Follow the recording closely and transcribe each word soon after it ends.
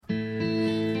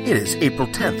It is April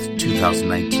 10th,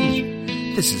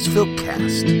 2019. This is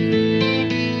Philcast.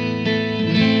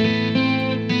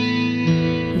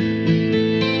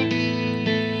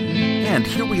 And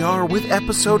here we are with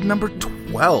episode number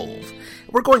 12.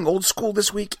 We're going old school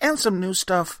this week and some new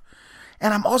stuff.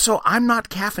 And I'm not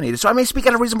caffeinated, so I may speak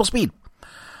at a reasonable speed.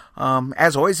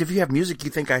 As always, if you have music you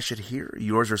think I should hear,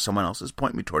 yours or someone else's,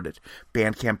 point me toward it.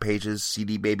 Bandcamp pages,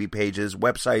 CD Baby pages,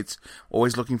 websites,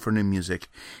 always looking for new music.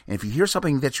 And if you hear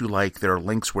something that you like, there are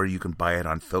links where you can buy it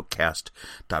on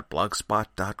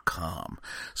philcast.blogspot.com.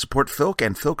 Support Philk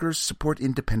and Philkers support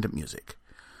independent music.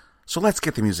 So let's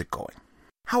get the music going.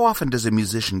 How often does a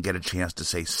musician get a chance to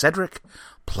say, Cedric,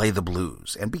 play the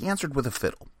blues, and be answered with a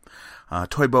fiddle?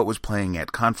 Toy Boat was playing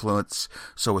at Confluence,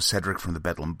 so was Cedric from the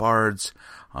Bedlam Bards.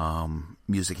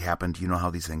 Music happened, you know how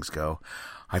these things go.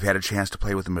 I've had a chance to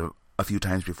play with him a few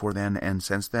times before then and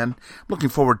since then. I'm looking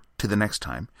forward to the next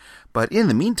time. But in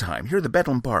the meantime, here are the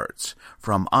Bedlam Bards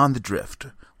from On the Drift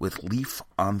with Leaf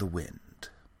on the Wind.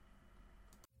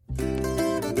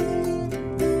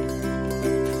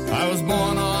 I was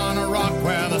born on a rock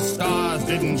where the stars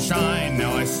didn't shine.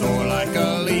 Now I soar like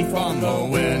a leaf on the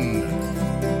wind.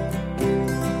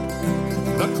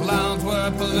 The clouds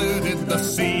were polluted, the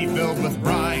sea filled with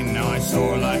brine. Now I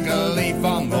soar like a leaf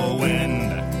on the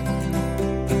wind.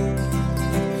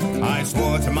 I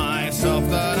swore to myself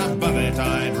that above it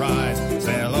I'd rise,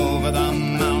 sail over the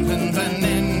mountains and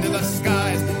into the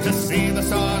skies, to see the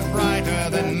stars brighter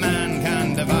than man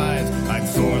can devise. I'd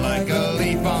soar like a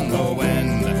leaf on the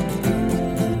wind.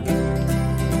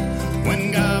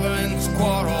 When governments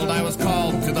quarreled, I was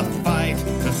called to the fight,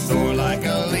 to soar like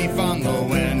a leaf on the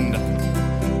wind.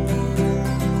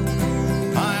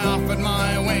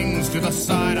 My wings to the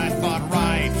side, I thought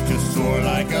right, to soar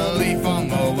like a leaf on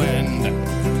the wind.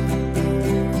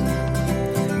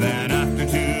 Then after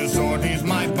 2 sorties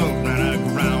my boat ran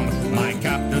aground. My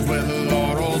captors with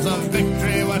laurels of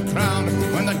victory were crowned.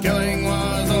 When the killing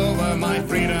was over, my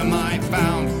freedom I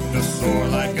found, to soar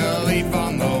like a leaf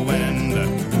on the wind.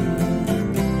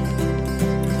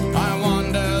 I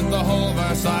wandered the whole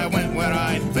verse, I went where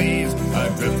I'd please,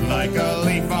 adrift like a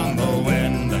leaf on the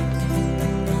wind.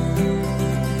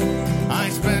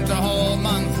 Spent a whole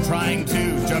month trying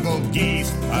to juggle geese,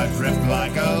 adrift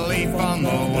like a leaf on the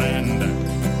wind.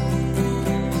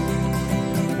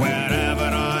 Wherever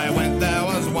I went there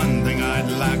was one thing I'd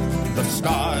lack. The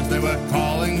stars, they were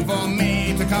calling for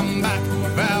me to come back.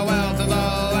 Farewell to the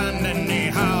land and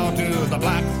anyhow to the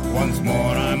black. Once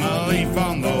more I'm a leaf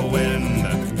on the wind.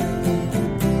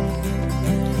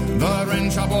 The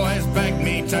Renshaw boys begged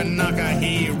me to knock a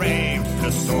he raved,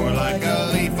 to soar like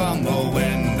a leaf on the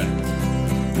wind.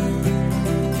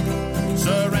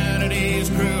 Serenity's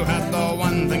crew had the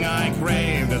one thing I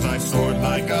craved, as I soared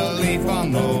like a leaf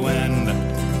on the wind.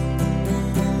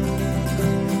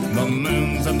 The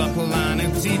moons and the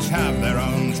planets each have their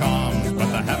own charms, but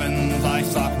the heavens I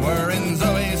sought were in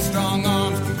Zoe's strong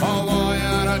arms, a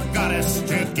warrior, a goddess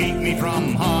to keep me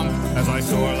from harm, as I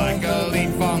soar like a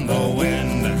leaf on the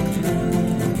wind.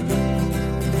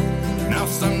 Now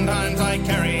sometimes I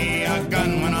carry a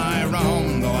gun when I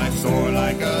roam, though I soar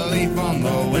like a leaf on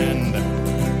the wind.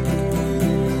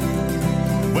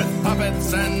 With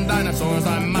puppets and dinosaurs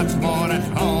I'm much more at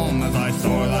home, as I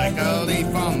soar like a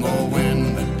leaf on the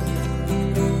wind.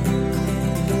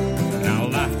 Now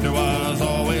laughter was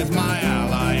always my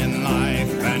ally in life,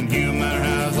 and humor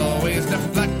has always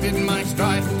deflected my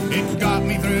strife. It got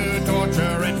me through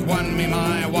torture, it won me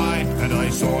my wife, and I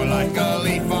soar like a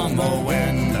leaf on the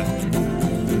wind.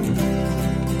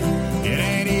 It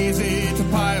ain't easy to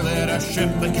pilot a ship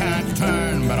that can't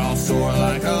turn, but I'll soar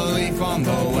like a leaf on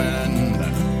the wind.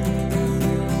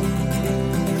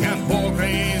 Poor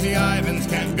crazy Ivans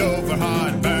can't go for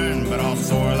hard burn, but I'll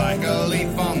soar like a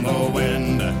leaf on the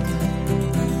wind.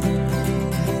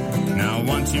 Now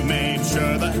once you've made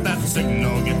sure that that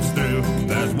signal gets through,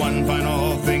 there's one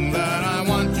final thing that I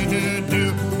want you to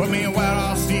do. Put me where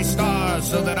I'll see stars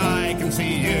so that I can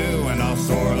see you, and I'll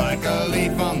soar like a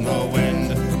leaf on the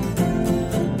wind.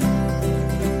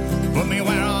 Put me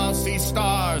where I'll see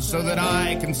stars so that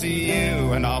I can see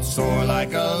you, and I'll soar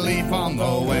like a leaf on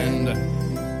the wind.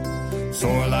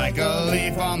 Soar like a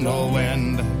leaf on the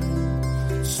wind.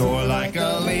 Soar like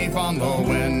a leaf on the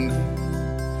wind.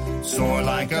 Soar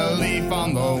like a leaf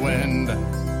on the wind.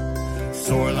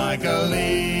 Soar like a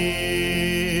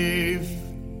leaf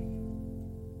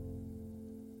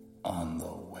on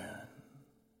the wind.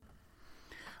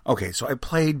 Okay, so I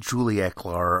played Julie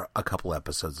Ecklar a couple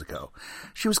episodes ago.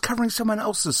 She was covering someone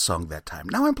else's song that time.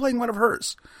 Now I'm playing one of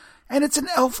hers. And it's an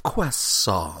ElfQuest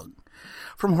song.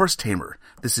 From Horse Tamer,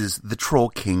 this is The Troll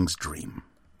King's Dream.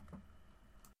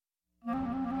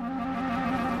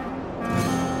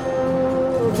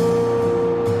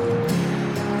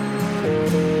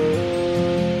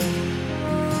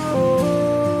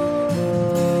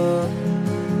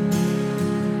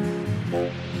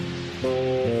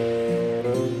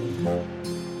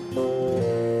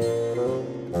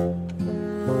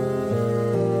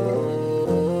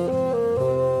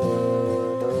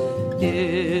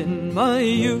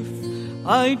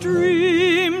 I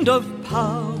dreamed of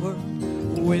power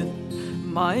with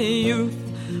my youth.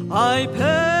 I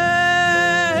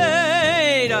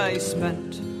paid, I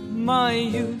spent my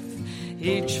youth,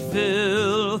 each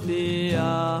filthy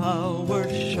hour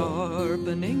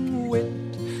sharpening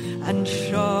wit and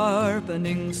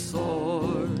sharpening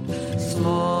sword,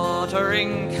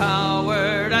 slaughtering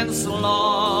coward and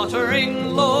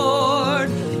slaughtering lord,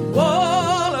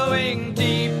 wallowing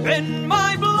deep in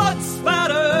my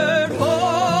blood-spattered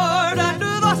hoard, and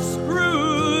thus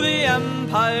grew the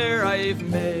empire I've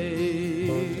made.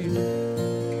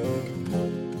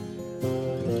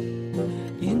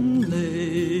 In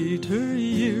later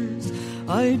years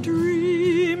I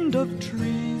dreamed of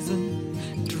treason,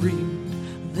 dreamed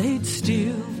they'd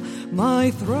steal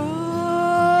my throne.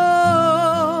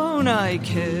 I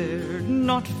cared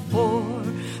not for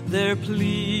their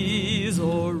pleas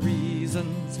or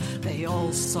reasons. They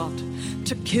all sought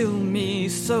to kill me,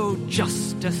 so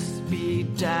justice be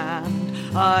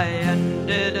damned. I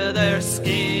ended their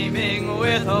scheming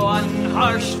with one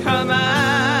harsh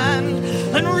command,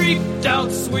 and reaped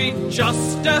out sweet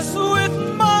justice with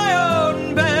my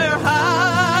own bare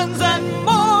hands, and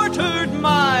mortared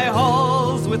my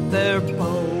halls with their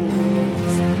bows.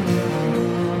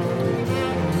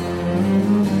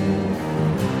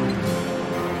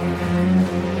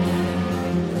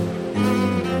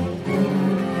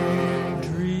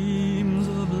 Dreams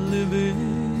of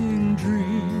living,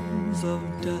 dreams of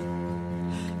death,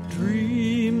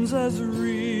 dreams as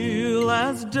real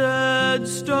as dead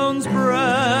stone's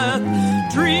breath.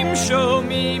 Dreams show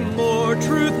me more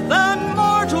truth than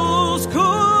mortals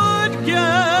could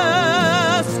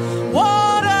guess.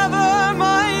 Whatever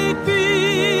might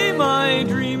be, my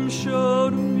dream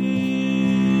showed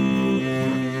me.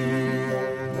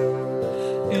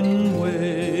 In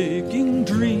waking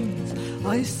dreams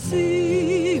I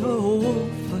see a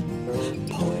wolfen,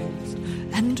 poised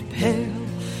and pale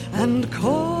and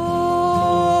cold.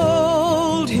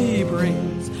 He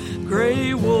brings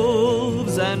grey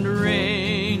wolves and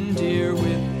reindeer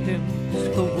with him.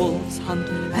 The wolves hunt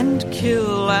and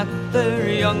kill at their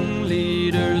young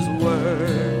leader's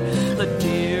word. The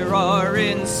deer are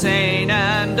insane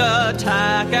and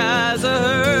attack as a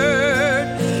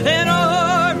herd. In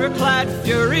armor-clad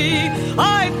fury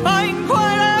I find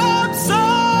quite absurd.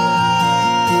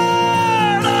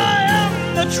 I am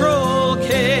the Troll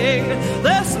King,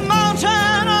 this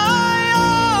mountain I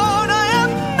own. I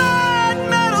am Mad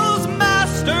Meadow's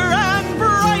master and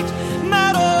Bright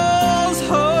Meadow's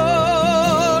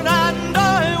hone, and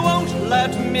I won't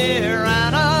let mere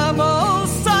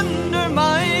animals sunder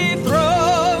my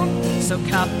throne. So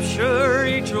capture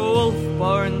each wolf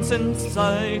born since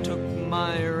I took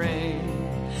my reign,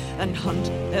 and hunt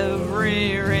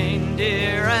every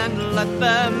reindeer and let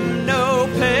them know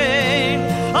pain.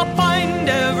 I'll find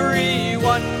every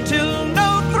one till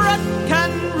no threat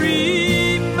can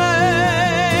remain,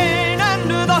 and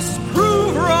thus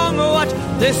prove wrong what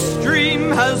this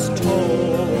dream has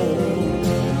told.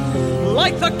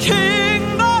 Like the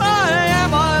king that I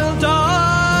am, I'll die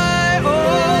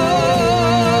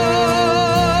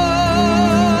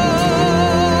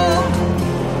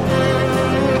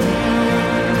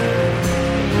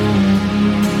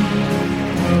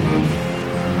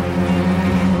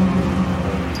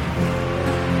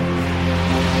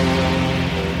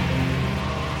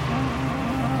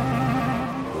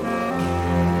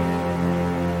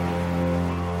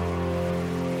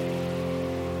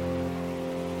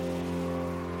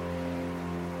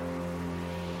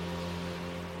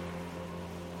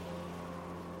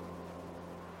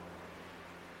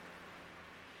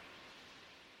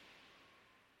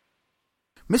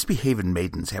Misbehavin'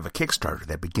 Maidens have a Kickstarter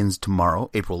that begins tomorrow,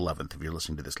 April 11th, if you're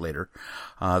listening to this later.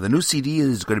 The new CD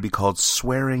is going to be called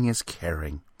Swearing is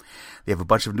Caring. They have a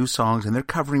bunch of new songs, and they're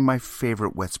covering my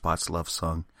favorite Wet Spots love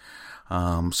song.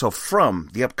 So from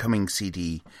the upcoming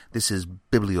CD, this is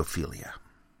Bibliophilia.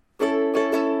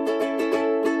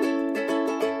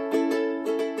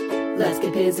 Let's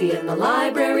get busy in the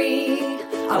library.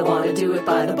 I want to do it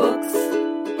by the books.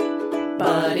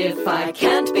 But if I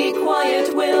can't be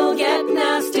quiet, we'll get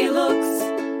nasty looks.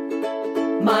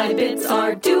 My bits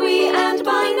are dewy, and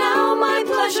by now my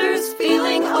pleasure's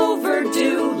feeling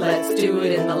overdue. Let's do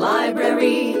it in the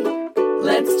library.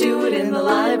 Let's do it in the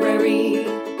library.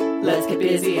 Let's get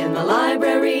busy in the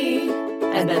library,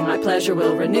 and then my pleasure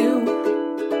will renew.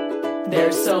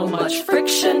 There's so much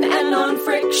friction and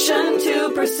non-friction to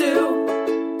pursue.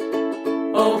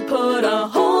 Oh, put a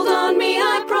hold on me,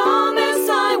 I promise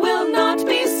I will not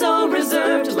be so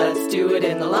reserved. Let's do it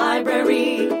in the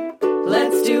library.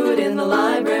 Let's do it in the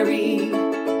library.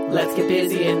 Let's get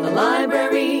busy in the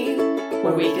library,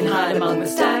 where we can hide among the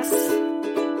stacks.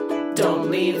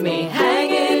 Don't leave me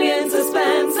hanging in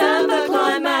suspense at the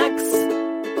climax.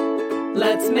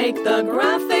 Let's make the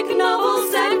graphic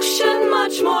novel section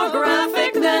much more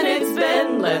graphic than it's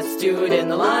been. Let's do it in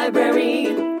the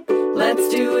library. Let's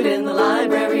do it in the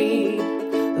library.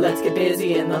 Let's get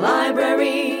busy in the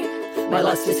library. My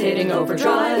lust is hitting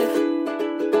overdrive.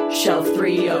 Shelf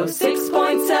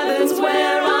 306.7's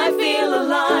where I feel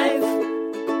alive.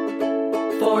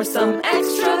 For some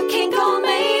extra kink, I'll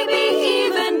maybe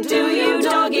even do you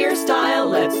dog-ear style.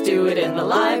 Let's do it in the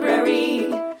library.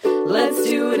 Let's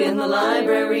do it in the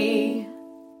library.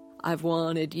 I've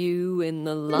wanted you in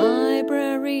the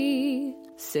library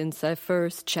since I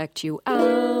first checked you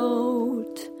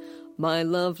out. My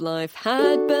love life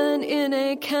had been in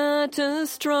a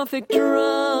catastrophic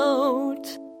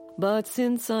drought. But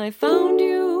since I found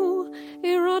you,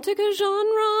 erotica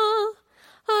genre,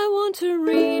 I want to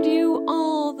read you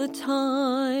all the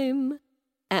time.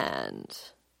 And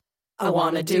I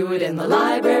want to do it in the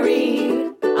library.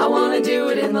 I want to do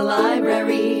it in the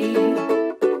library.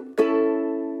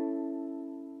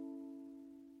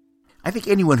 I think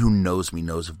anyone who knows me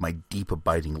knows of my deep,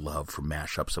 abiding love for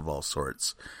mashups of all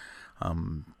sorts.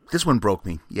 This one broke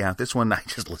me. Yeah, this one, I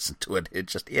just listened to it.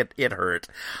 It hurt.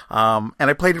 And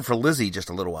I played it for Lizzie just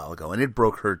a little while ago, and it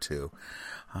broke her too.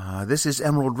 This is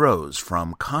Emerald Rose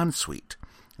from Consuite,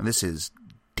 and this is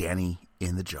Danny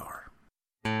in the Jar.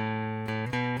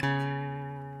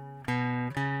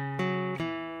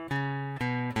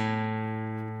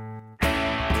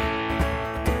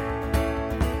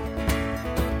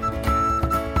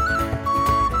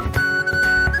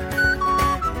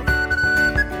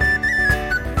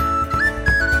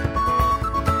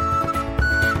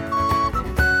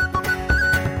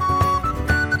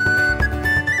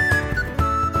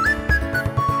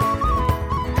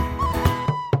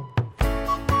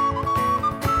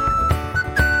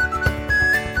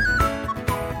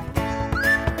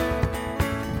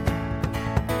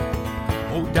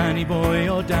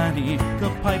 Danny, the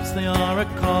pipes they are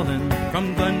a-calling,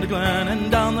 from glen to glen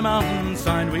and down the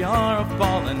mountainside we are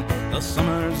a-falling. The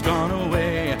summer's gone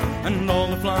away, and all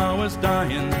the flowers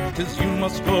dying, 'tis you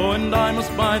must go and I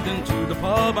must bide, then to the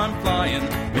pub I'm flying.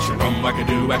 Wish a rum,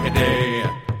 whack-a-do, whack-a-day,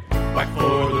 whack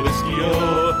for the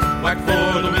whiskey-o, whack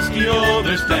for the whiskey-o,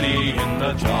 there's Danny in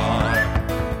the jar.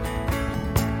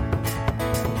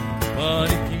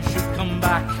 But if you should come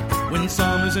back when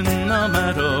summer's in the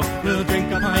meadow, we'll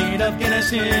drink a pint of Guinness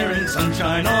here in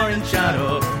sunshine or in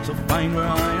shadow. So find where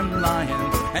I am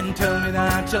lying and tell me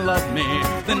that you love me,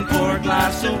 then pour a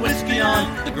glass of whiskey on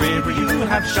the grave where you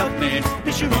have shoved me.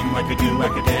 Wish a rum, whack-a-do,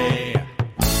 whack-a-day,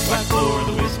 whack for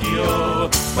the whiskey-o,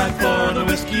 whack for the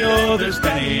whiskey-o, there's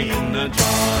Danny in the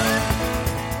jar.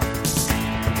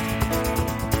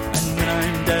 And when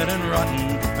I'm dead and rotten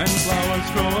and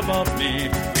flowers grow above me,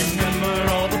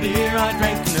 remember all the beer I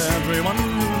drank and everyone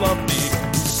who loved me.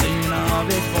 Say now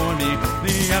before me,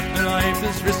 the afterlife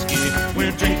is risky.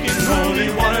 We're drinking holy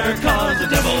water cause the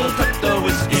devil took the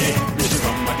whiskey. Wish a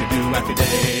rum, whack-a-do,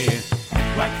 whack-a-day,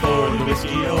 whack for the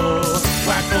whiskey-o,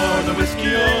 whack for the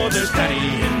whiskey-o, there's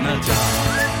Danny in the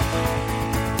jar.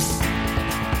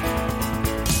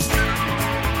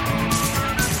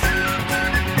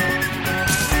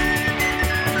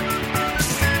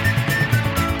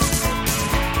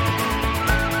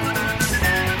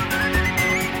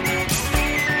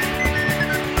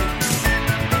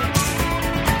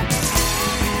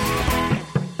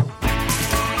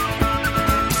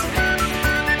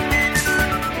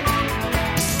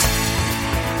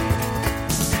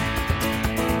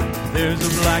 There's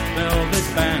a black velvet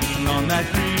band on that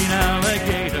green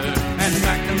alligator, and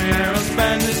McNamara's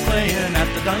band is playing at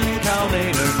the Duncow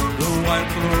later. The wild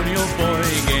colonial boy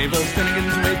gave old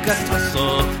Finnegan's wake a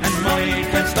tussle, and Molly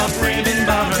can't stop raving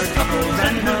about her couples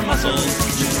and her muscles.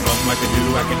 Just rum, whack-a-do,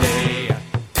 whack-a-day,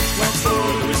 whack for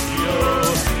the whiskey-o,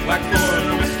 whack for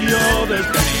the whiskey-o, there's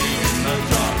Danny in the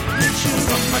jar. Just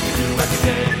rum, whack-a-do,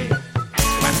 whack-a-day,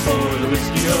 whack for the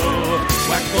whiskey-o,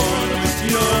 whack for the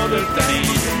whiskey-o, there's Danny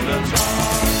in the jar.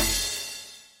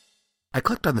 I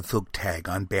clicked on the Filk tag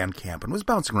on Bandcamp and was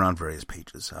bouncing around various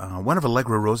pages. One of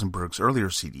Allegra Rosenberg's earlier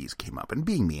CDs came up, and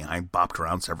being me, I bopped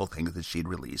around several things that she'd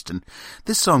released, and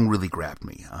this song really grabbed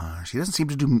me. She doesn't seem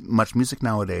to do much music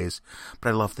nowadays, but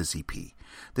I love this EP.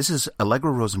 This is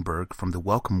Allegra Rosenberg from the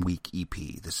Welcome Week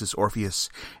EP. This is Orpheus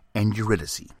and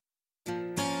Eurydice.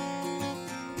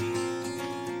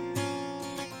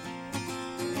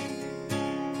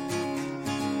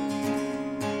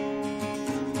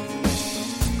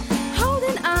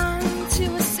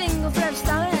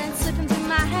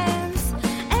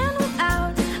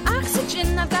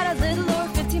 I've got a little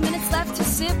over 15 minutes left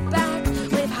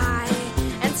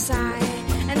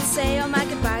and say all my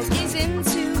goodbyes. Gaze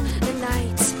into the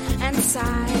night and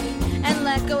sigh and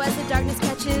let go as the darkness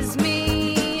catches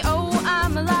me. Oh,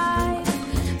 I'm alive,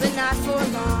 but not for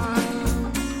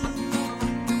long.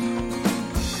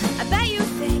 I bet you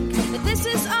think that this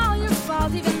is all your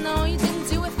fault, even though you didn't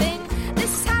do a thing.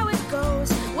 This is how it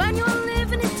goes when you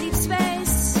live in a deep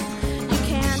space. You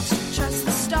can't trust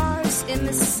the stars in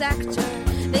this sector.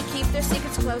 They keep their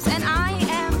secrets close, and I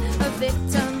am a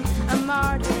victim, a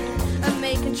martyr, of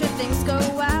making sure things go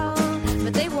well,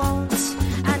 but they won't,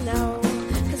 I know,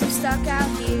 'cause I'm stuck out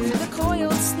here. The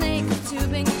coiled snake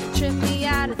tubing tripped me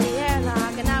out of the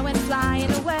airlock, and I went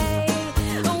flying away,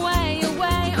 away,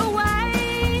 away,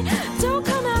 away. Don't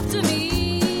come after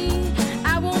me,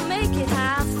 I won't make it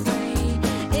halfway.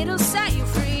 It'll set you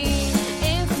free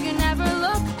if you never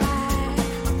look back.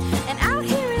 And out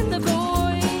here in the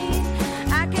void,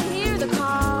 I can hear the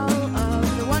call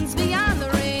of the ones beyond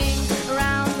the ring,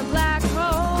 around the black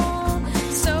hole.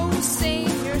 So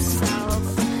save yourself,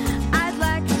 I'd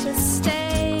like to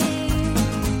stay.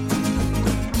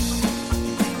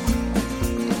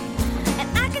 And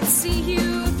I can see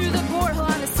you through the porthole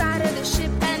on the side of the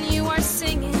ship, and you are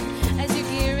singing as you're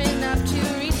gearing up to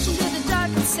reach into the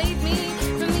dark and save me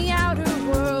from the outer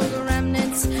world.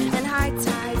 Remnants and high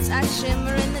tides, I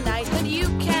shimmer in the night, but you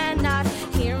cannot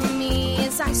hear me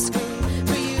as I scream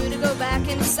for you to go back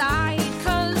inside,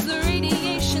 'cause the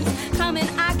radiation's coming,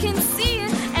 I can see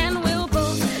it, and we'll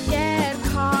both get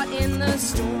caught in the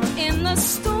storm, in the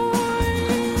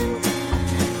storm.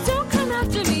 Don't come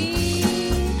after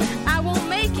me, I won't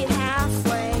make it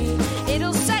halfway.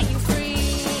 It'll set you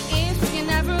free if you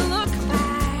never look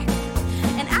back.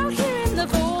 And out here in the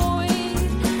void,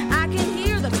 I can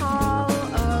hear the call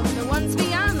of the ones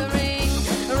beyond the ring,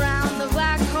 around the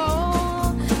black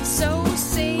hole. So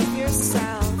save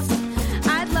yourself,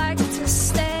 I'd like to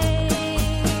stay.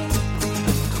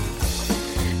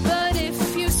 But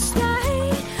if you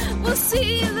stay, we'll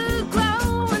see the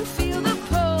glow and feel the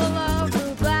pull of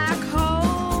the black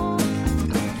hole.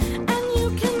 And you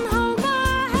can hold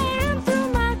my hand through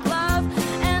my glove,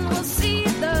 and we'll see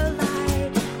the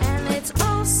light, and it's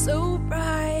all so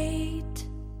bright.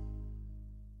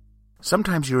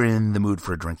 Sometimes you're in the mood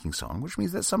for a drinking song, which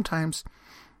means that sometimes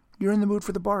you're in the mood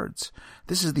for the bards.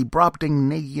 This is the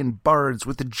Brobdingnagian Bards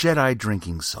with the Jedi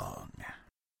drinking song.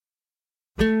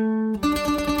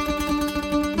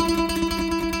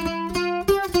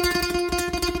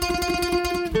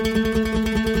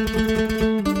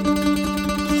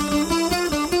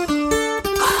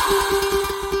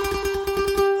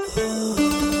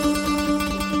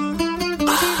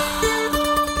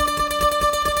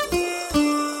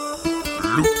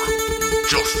 Luke, you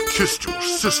just kissed your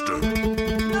sister.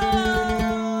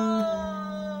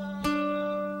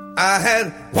 I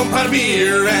had one pint of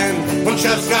beer and one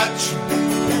shot of scotch,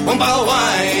 one bottle of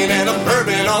wine and a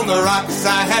bourbon on the rocks.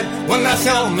 I had one nice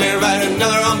on me right,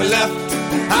 another on me left.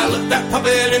 I looked that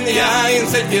puppet in the eye and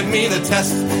said, give me the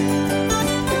test.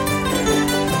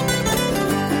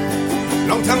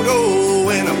 Long time ago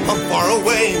in a pub far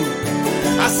away,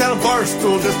 I sat on a bar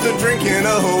stool just a drinking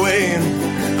away.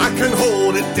 I couldn't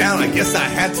hold it down, I guess I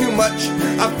had too much.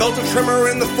 I felt a tremor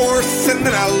in the force and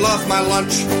then I lost my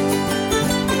lunch.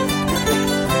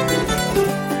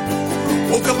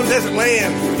 Woke up in desert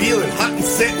land, feeling hot and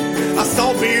sick. I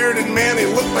saw a bearded man, he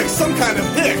looked like some kind of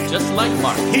hick. Just like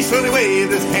Mark. He slowly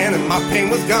waved his hand and my pain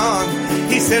was gone.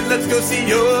 He said, let's go see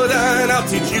Yoda and I'll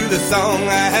teach you the song.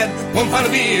 I had one pint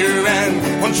of beer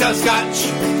and one shot of scotch,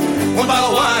 one bottle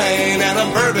of wine and a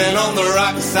bourbon on the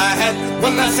rocks. I had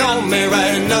one nice on me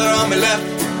right, another on me left.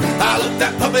 I looked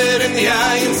that puppet in the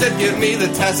eye and said, give me the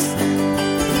test.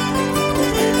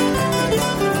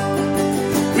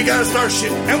 We got a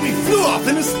starship and we flew off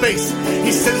into space.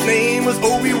 He said his name was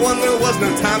Obi-Wan, there was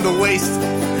no time to waste.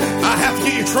 I have to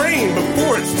get you trained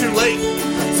before it's too late.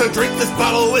 So drink this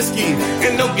bottle of whiskey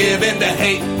and don't give in to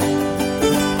hate.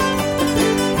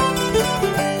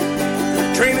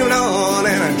 Trained him on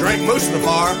and I drank most of the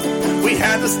bar. We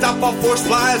had to stop all force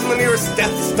flies in the nearest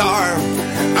Death Star.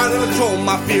 I learned to control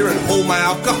my fear and hold my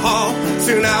alcohol.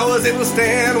 Soon I was able to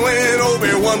stand when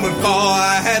Obi-Wan would fall.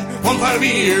 I had one pint of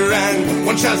beer and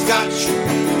one shot of scotch,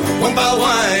 one bottle of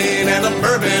wine and a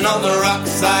bourbon on the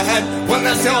rocks. I had one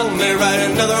that's on me right,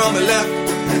 another on me left.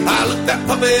 I looked that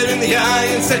puppet in the eye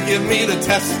and said, give me the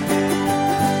test.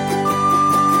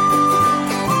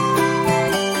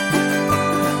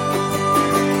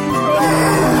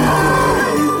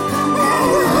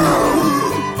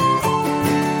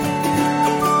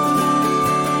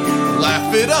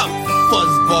 Laugh it up,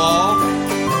 fuzzball.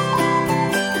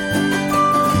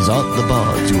 These aren't the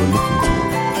bards you were looking for.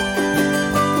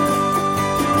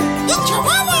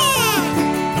 Chihuahua!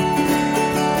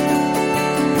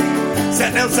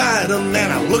 outside him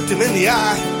and I looked him in the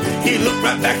eye. He looked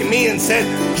right back at me and said,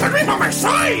 "Judge me by my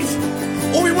size."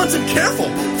 Obi-Wan said, "Careful,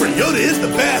 for Yoda is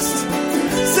the best."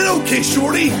 Said, "Okay,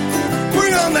 Shorty,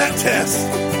 bring on that test."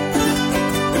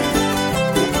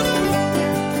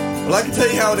 Well, I can tell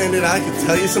you how it ended. I can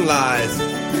tell you some lies.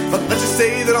 But let's just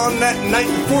say that on that night,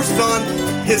 the Force was on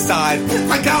his side.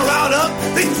 I got riled up.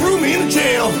 They threw me in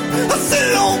jail. I said,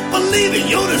 "I don't believe it."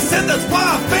 Yoda said, "That's why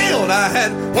I failed." I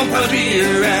had 1 pint of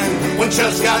beer and 1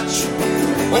 shot of scotch,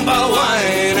 1 bottle of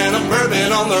wine and a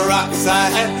bourbon on the rocks. I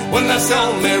had 1 glass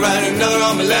on me right, another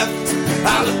on my left.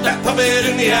 I looked that puppet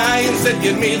in the eye and said,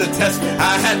 "Give me the test."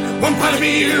 I had 1 pint of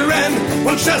beer and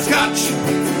 1 shot of scotch,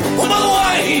 1 bottle of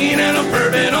wine and a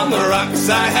bourbon on the rocks.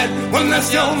 I had 1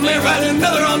 glass on me right,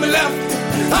 another on my left.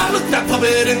 I looked that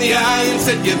puppet in the eye and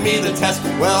said, "Give me the test."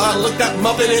 Well, I looked that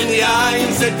Muppet in the eye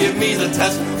and said, "Give me the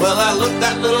test." Well, I looked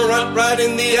that little runt right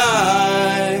in the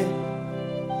eye.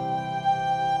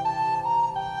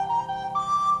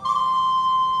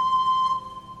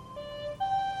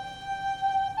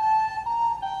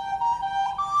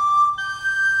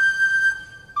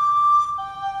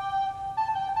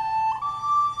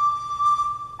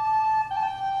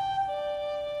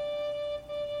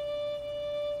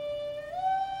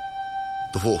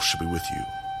 The Force should be with you,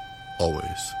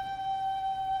 always.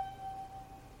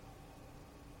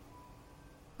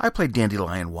 I played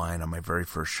Dandelion Wine on my very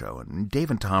first show, and Dave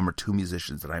and Tom are 2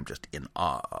 musicians that I'm just in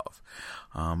awe of.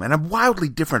 And I'm wildly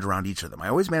different around each of them. I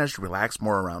always manage to relax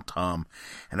more around Tom,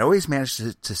 and I always manage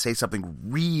to say something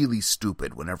really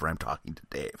stupid whenever I'm talking to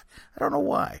Dave. I don't know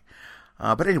why.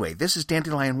 But anyway, this is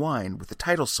Dandelion Wine with the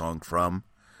title song from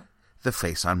The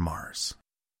Face on Mars.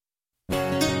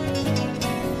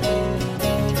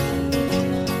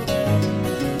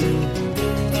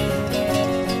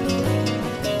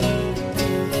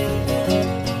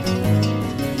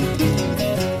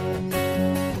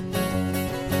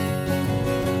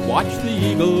 Watch the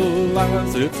eagle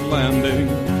as it's landing.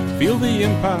 Feel the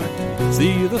impact,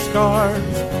 see the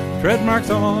scars. Tread marks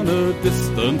on a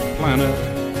distant planet,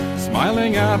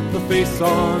 smiling at the face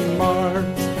on Mars.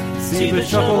 See the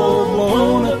shuttle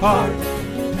blown apart,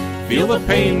 feel the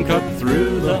pain cut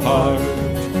through the heart.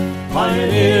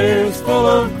 Pioneers full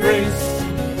of grace,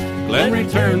 Glenn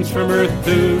returns from Earth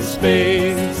to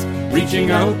space,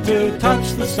 reaching out to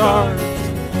touch the stars,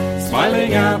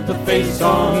 smiling at the face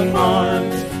on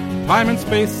Mars. Time and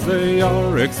space, they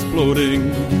are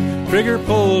exploding. Trigger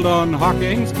pulled on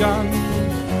Hawking's gun.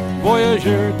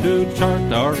 Voyager to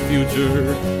chart our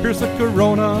future. Pierce the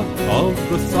corona of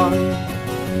the sun.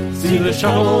 See the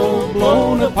shuttle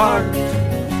blown apart.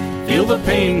 Feel the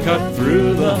pain cut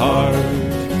through the heart.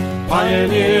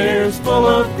 Pioneers full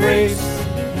of grace.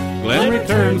 Glenn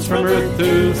returns from Earth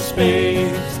to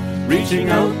space, reaching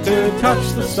out to touch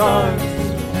the stars,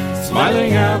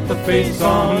 smiling at the face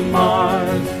on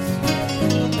Mars.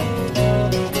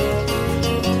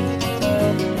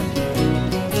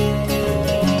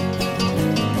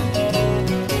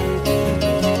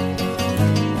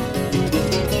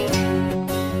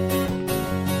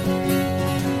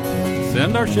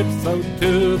 Send our ships out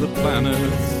to the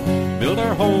planets, build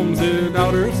our homes in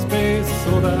outer space,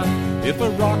 so that if a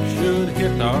rock should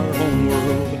hit our home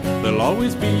world, there'll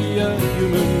always be a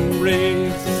human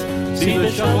race. See the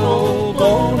shuttle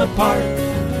blown apart,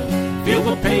 feel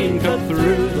the pain cut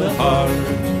through the heart.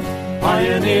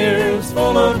 Pioneers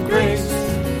full of grace,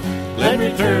 Glenn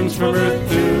returns from Earth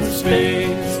to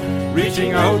space,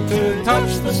 reaching out to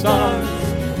touch the stars,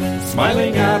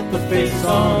 smiling at the face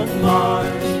on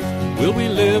Mars. Will we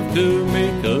live to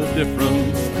make a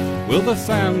difference? Will the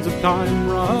sands of time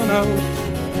run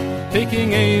out?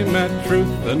 Taking aim at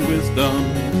truth and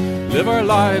wisdom, live our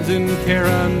lives in care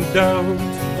and doubt.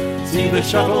 See the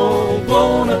shuttle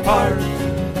blown apart,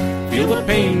 feel the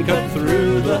pain cut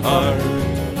through the heart.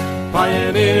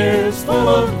 Pioneers full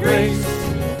of grace,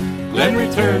 Glenn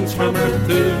returns from Earth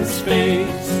to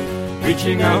space,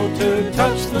 reaching out to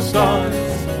touch the stars,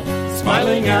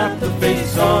 smiling at the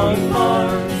face on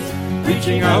Mars.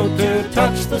 Reaching out to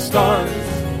touch the stars,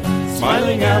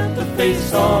 smiling at the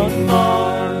face on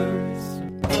Mars.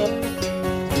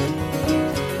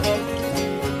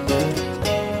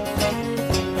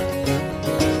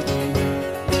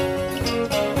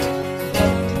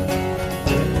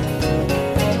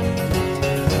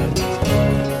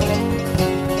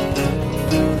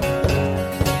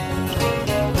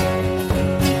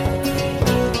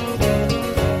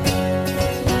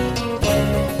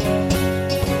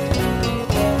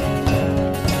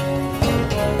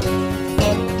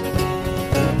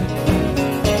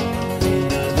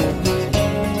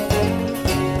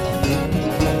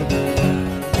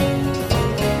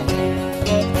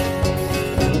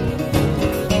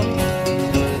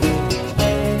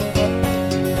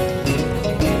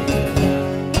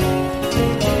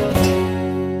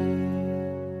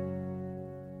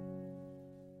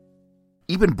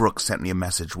 Eben Brooks sent me a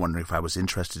message wondering if I was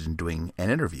interested in doing an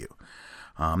interview.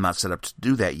 I'm not set up to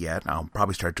do that yet. I'll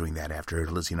probably start doing that after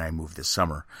Lizzie and I move this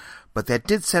summer. But that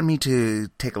did send me to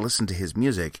take a listen to his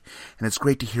music, and it's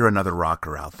great to hear another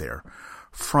rocker out there.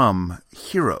 From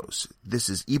Heroes, this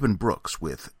is Eben Brooks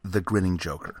with The Grinning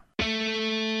Joker.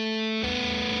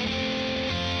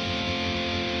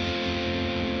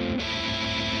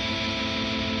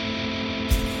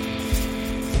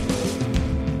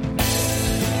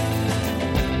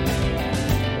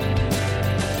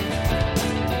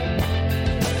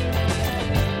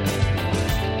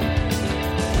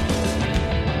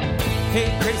 Hey,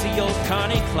 crazy old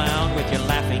Connie clown with your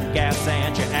laughing gas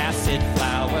and your acid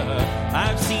flower.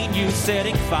 I've seen you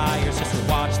setting fires just to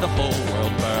watch the whole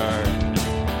world burn.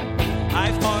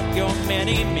 I've fought your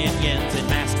many minions in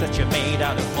masks that you made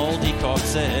out of moldy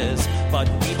corpses, but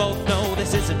we both know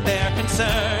this isn't their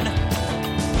concern.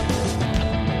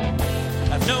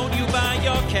 I've known you by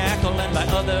your cackle and by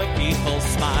other people's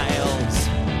smiles.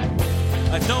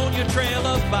 I've known your trail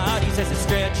of bodies as it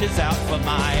stretches out for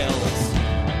miles.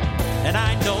 And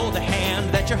I know the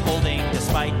hand that you're holding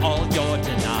despite all your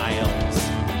denials.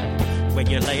 When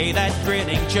you lay that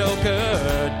grinning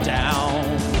joker down.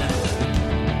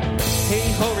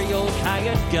 Hey, hoary old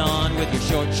hired gun with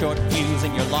your short fuse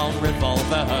and your long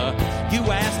revolver. You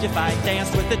asked if I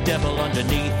danced with the devil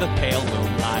underneath the pale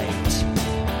moonlight.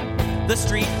 The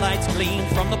street lights gleamed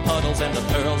from the puddles and the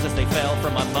pearls as they fell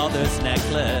from my mother's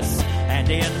necklace. And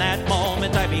in that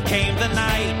moment I became the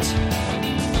night.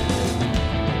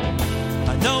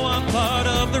 I know I'm part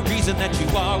of the reason that you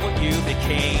are what you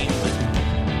became.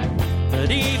 But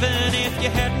even if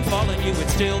you hadn't fallen, you would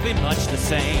still be much the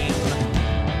same.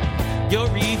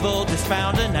 Your evil just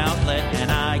found an outlet,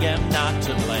 and I am not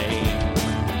to blame.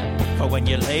 For when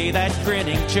you lay that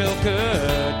grinning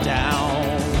joker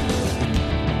down,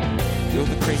 you're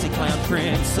the crazy clown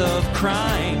prince of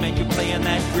crime, and you're playing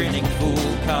that grinning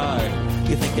fool card.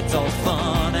 You think it's all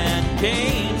fun and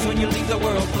games when you leave the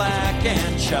world black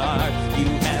and charred. You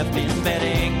have been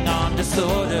betting on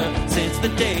disorder since the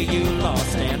day you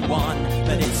lost and won.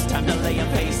 But it's time to lay and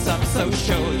face up, so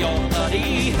show your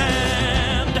bloody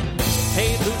hand.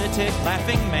 Hey, lunatic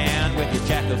laughing man with your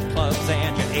jack of clubs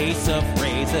and your ace of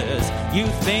razors. You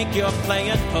think you're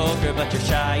playing poker, but you're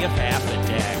shy of half a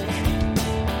deck.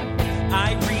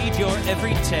 I read your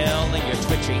every tell and your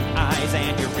twitching eyes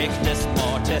and your rictus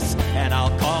mortis, and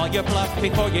I'll call your bluff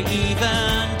before you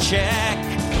even check.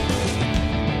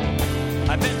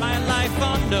 I bet my life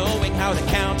on knowing how to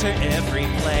counter every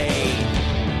play.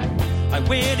 I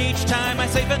win each time I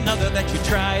save another that you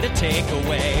try to take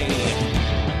away.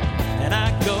 And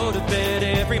I go to bed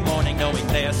every morning knowing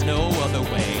there's no other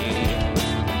way.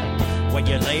 When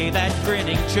you lay that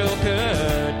grinning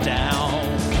joker down,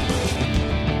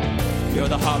 you're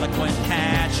the Harlequin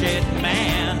hatchet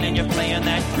man, and you're playing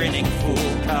that grinning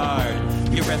fool card.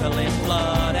 You revel in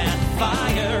blood and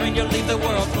fire, and you leave the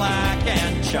world black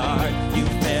and charred. You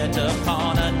fed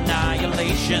upon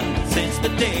annihilation since the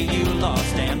day you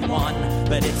lost and won.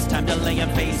 But it's time to lay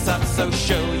and face up, so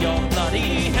show your bloody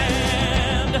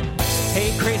hand.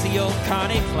 Hey, crazy old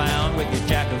Connie clown with your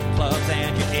jack of clubs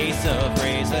and your ace of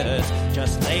razors.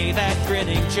 Just lay that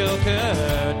grinning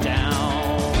joker down.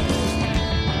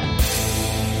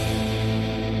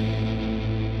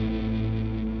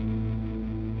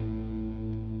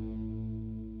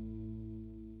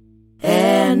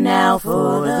 And now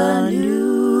for the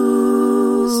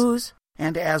news.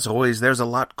 And as always, there's a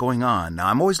lot going on. Now,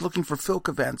 I'm always looking for folk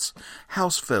events,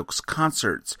 house folks,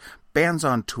 concerts, bands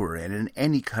on tour, and in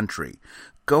any country.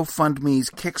 GoFundMe's,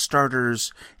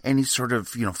 Kickstarters, any sort of,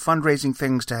 fundraising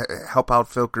things to help out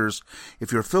filkers.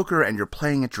 If you're a filker and you're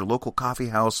playing at your local coffee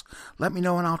house, let me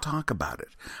know and I'll talk about it.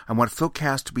 I want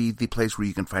Filkcast to be the place where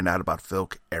you can find out about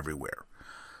filk everywhere.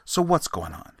 So what's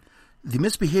going on? The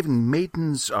Misbehaving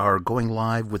Maidens are going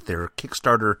live with their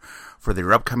Kickstarter for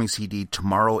their upcoming CD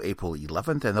tomorrow, April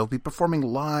 11th, and they'll be performing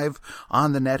live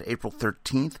on the net April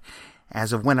 13th.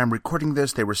 As of when I'm recording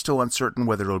this, they were still uncertain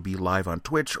whether it'll be live on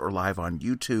Twitch or live on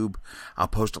YouTube. I'll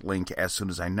post a link as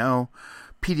soon as I know.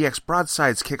 PDX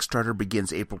Broadside's Kickstarter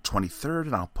begins April 23rd,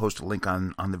 and I'll post a link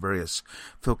on the various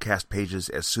Filkcast pages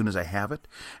as soon as I have it.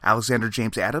 Alexander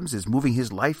James Adams is moving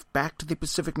his life back to the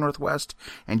Pacific Northwest,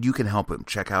 and you can help him.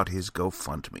 Check out his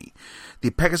GoFundMe.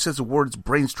 The Pegasus Awards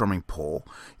brainstorming poll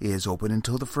is open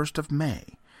until the 1st of May.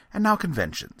 And now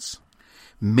conventions.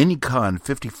 MiniCon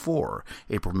 54,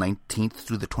 April 19th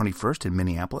through the 21st in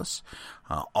Minneapolis.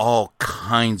 All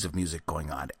kinds of music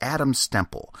going on. Adam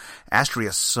Stemple, Astria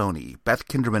Sony, Beth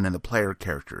Kinderman and the Player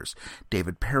Characters,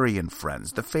 David Perry and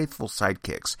Friends, The Faithful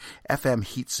Sidekicks, FM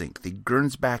Heatsink, The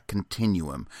Gernsback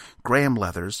Continuum, Graham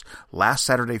Leathers, Last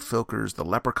Saturday Filkers, The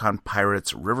Leprechaun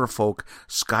Pirates, Riverfolk,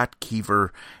 Scott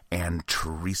Keever, and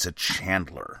Teresa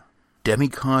Chandler.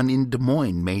 Demicon in Des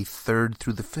Moines, May 3rd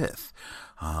through the 5th.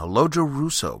 Lojo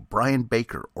Russo, Brian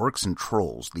Baker, Orcs and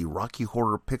Trolls, the Rocky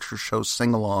Horror Picture Show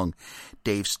Sing-Along,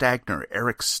 Dave Stagner,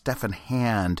 Eric Stephan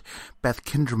Hand, Beth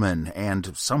Kinderman,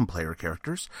 and some player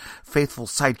characters, Faithful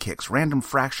Sidekicks, Random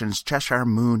Fractions, Cheshire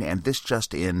Moon, and This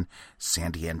Just In,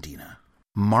 Sandy Andina.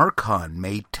 Marcon,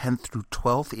 May 10th through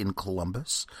 12th in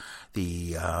Columbus.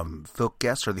 The film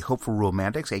guests are the Hopeful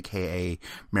Romantics, a.k.a.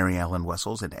 Mary Ellen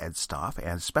Wessels and Ed Stoff,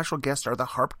 and special guests are the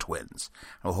Harp Twins.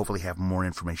 We'll hopefully have more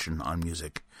information on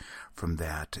music from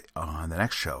that on the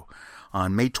next show.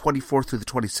 On May 24th through the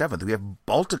 27th, we have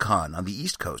Balticon on the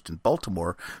East Coast in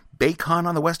Baltimore, Baycon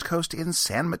on the West Coast in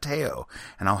San Mateo,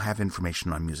 and I'll have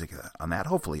information on music on that,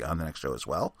 hopefully, on the next show as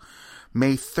well.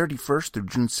 May 31st through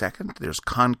June 2nd, there's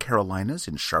Con Carolinas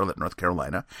in Charlotte, North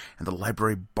Carolina, and the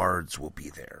Library Bards will be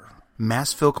there.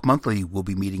 Mass Filk Monthly will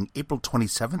be meeting April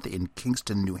 27th in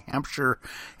Kingston, New Hampshire,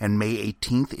 and May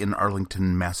 18th in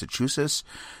Arlington, Massachusetts.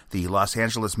 The Los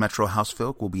Angeles Metro House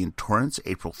Filk will be in Torrance,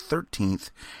 April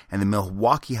 13th, and the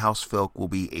Milwaukee House Filk will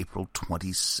be April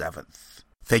 27th.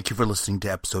 Thank you for listening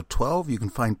to episode 12. You can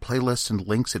find playlists and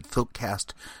links at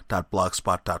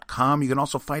filkcast.blogspot.com. You can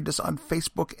also find us on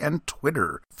Facebook and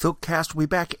Twitter. Filkcast will be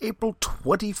back April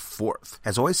 24th.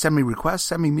 As always, send me requests,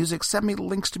 send me music, send me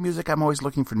links to music. I'm always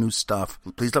looking for new stuff.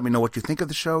 Please let me know what you think of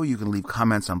the show. You can leave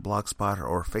comments on Blogspot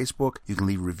or Facebook. You can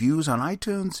leave reviews on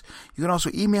iTunes. You can also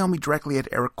email me directly at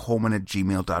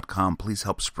ericcoleman@gmail.com. Please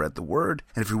help spread the word.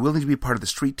 And if you're willing to be part of the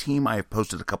street team, I have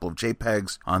posted a couple of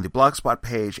JPEGs on the Blogspot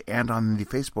page and on the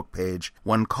Facebook page.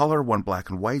 One color, one black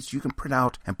and white, you can print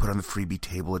out and put on the freebie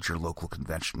table at your local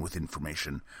convention with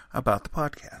information about the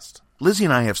podcast. Lizzie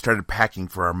and I have started packing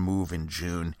for our move in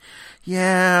June.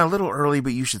 Yeah, a little early,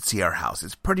 but you should see our house.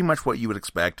 It's pretty much what you would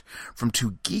expect from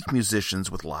two geek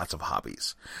musicians with lots of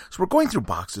hobbies. So we're going through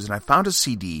boxes, and I found a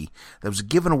CD that was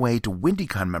given away to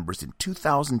WindyCon members in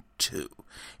 2002.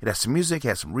 It has some music,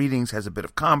 has some readings, has a bit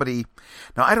of comedy.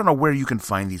 Now, I don't know where you can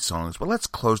find these songs, but let's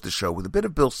close the show with a bit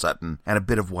of Bill Sutton and a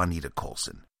bit of Juanita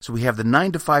Colson. So we have the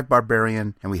 9 to 5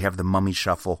 Barbarian, and we have the Mummy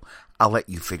Shuffle. I'll let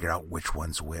you figure out which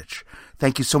one's which.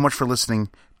 Thank you so much for listening.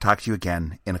 Talk to you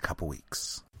again in a couple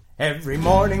weeks. Every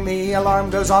morning the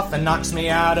alarm goes off and knocks me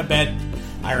out of bed.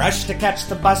 I rush to catch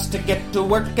the bus to get to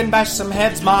work and bash some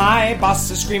heads. My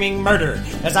boss is screaming murder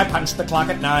as I punch the clock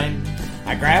at 9.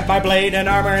 I grab my blade and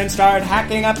armor and start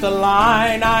hacking up the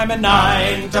line. I'm a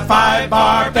 9 to 5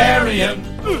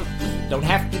 barbarian. Don't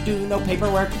have to do no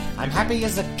paperwork. I'm happy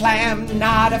as a clam,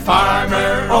 not a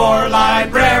farmer or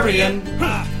librarian.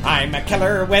 I'm a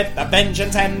killer with a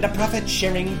vengeance and a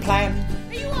profit-sharing plan.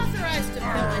 Are you authorized to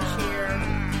pillage here?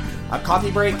 A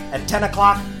coffee break at 10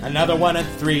 o'clock, another one at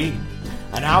 3.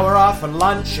 An hour off for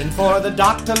lunch and for the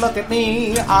doc to look at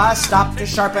me. I stop to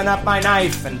sharpen up my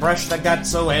knife and brush the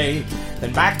guts away.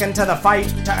 Then back into the fight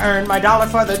to earn my dollar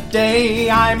for the day.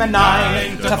 I'm a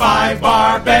 9 to 5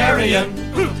 barbarian.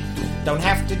 Don't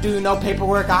have to do no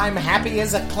paperwork, I'm happy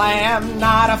as a clam,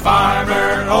 not a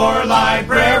farmer or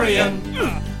librarian.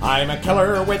 I'm a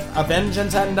killer with a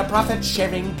vengeance and a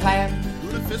profit-sharing plan.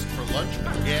 Lutefisk for lunch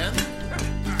again?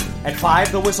 At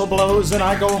 5 the whistle blows and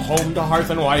I go home to hearth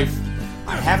and wife.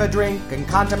 I have a drink and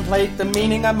contemplate the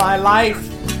meaning of my life.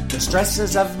 The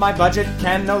stresses of my budget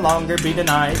can no longer be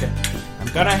denied. I'm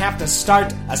gonna have to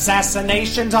start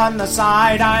assassinations on the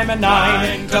side. I'm a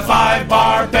 9 to 5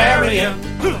 barbarian.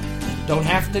 Don't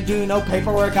have to do no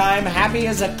paperwork, I'm happy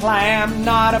as a clam,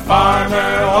 not a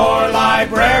farmer or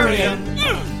librarian.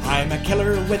 I'm a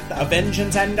killer with a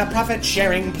vengeance and a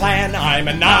profit-sharing plan. I'm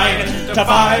a 9 to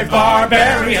 5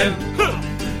 barbarian.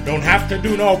 Don't have to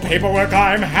do no paperwork,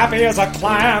 I'm happy as a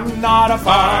clam, not a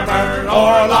farmer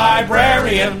or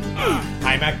librarian.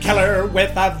 I'm a killer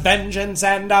with a vengeance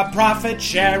and a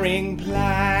profit-sharing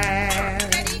plan.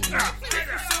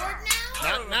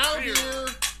 Not now, dear.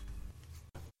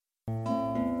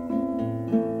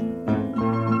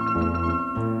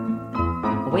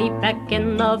 Way back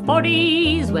in the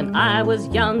 40s, when I was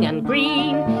young and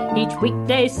green, each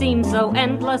weekday seemed so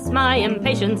endless, my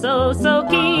impatience so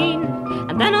keen.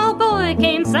 And then, oh boy,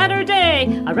 came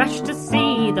Saturday, I rushed to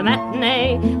see the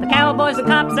matinee, the cowboys and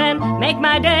cops, and make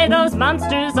my day, those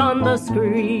monsters on the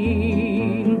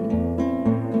screen.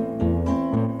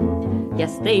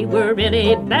 Yes, they were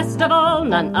really best of all,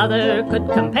 none other could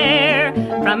compare.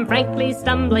 From frankly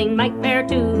stumbling Mike Bear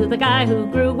to the guy who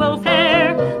grew wolf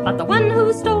hair. But the one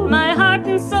who stole my heart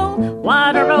and soul,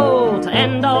 what a role to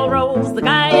end all roles. The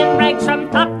guy in rags from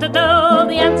top to toe,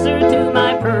 the answer to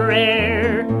my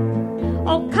prayer.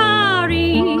 Oh,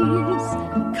 Caries,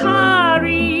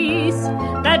 Caries,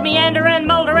 that meander and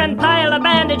molder and pile of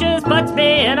bandages puts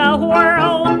me in a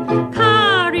whirl.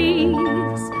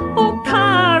 Caries, oh,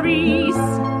 Caries,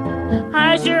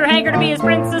 I sure hanker to be his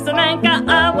Princess Ananka,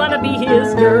 I want to be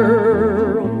his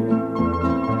girl.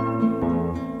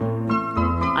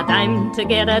 A dime to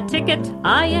get a ticket,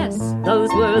 ah yes, those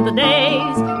were the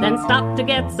days. Then stopped to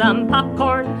get some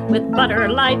popcorn with butter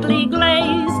lightly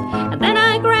glazed. And then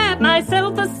I grabbed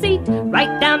myself a seat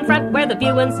right down front where the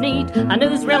viewing's neat. A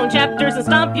newsreel and chapters and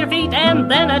stomp your feet,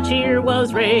 and then a cheer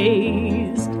was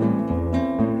raised.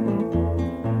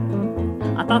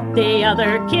 I thought the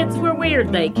other kids were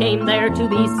weird, they came there to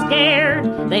be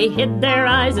scared. They hid their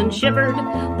eyes and shivered,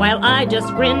 while I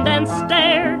just grinned and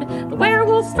stared. The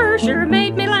werewolf's fur sure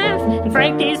made me laugh, and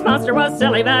Frankie's monster was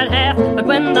silly about half. But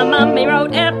when the mummy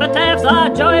wrote epitaphs, ah,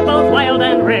 joy both wild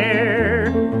and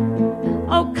rare.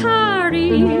 Oh,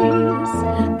 Caries,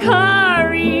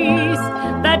 Caries,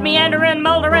 that meander and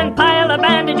molder and pile of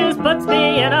bandages puts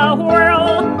me in a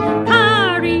whirl.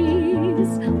 Caries,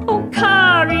 oh,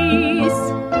 Caries,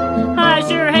 I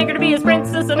sure hanker to be his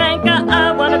Princess Ananka,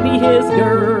 I want to be his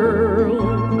girl.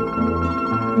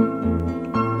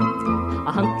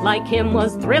 A hunt like him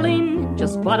was thrilling,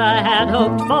 just what I had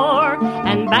hoped for.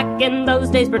 And back in those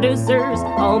days producers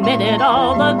omitted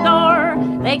all the gore.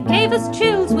 They gave us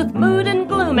chills with mood and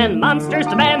gloom, and monsters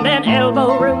to band and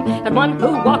elbow room, and one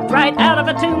who walked right out of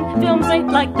a tomb. Films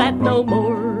ain't like that no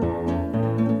more.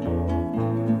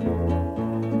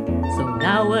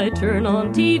 Now I turn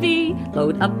on TV,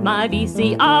 load up my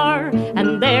VCR,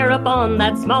 and there upon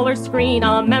that smaller screen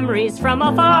are memories from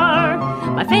afar.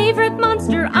 My favorite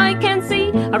monster I can see,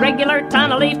 a regular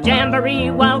ton-of-leaf jamboree,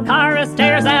 while Cara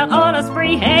stares out on a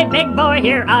spree. Hey, big boy,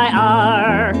 here I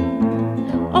are.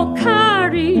 Oh,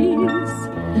 Caries,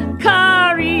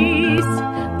 Caries,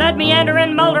 that meander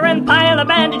and molder and pile of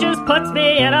bandages puts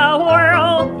me in a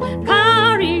whirl.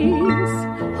 Caries,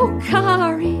 oh,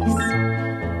 Caries,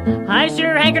 I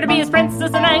sure hanker to be his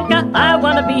Princess Ananka, I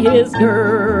want to be his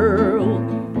girl.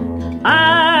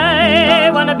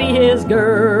 I want to be his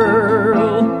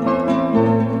girl.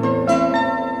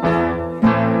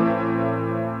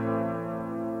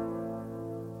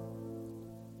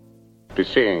 Be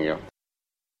seeing you.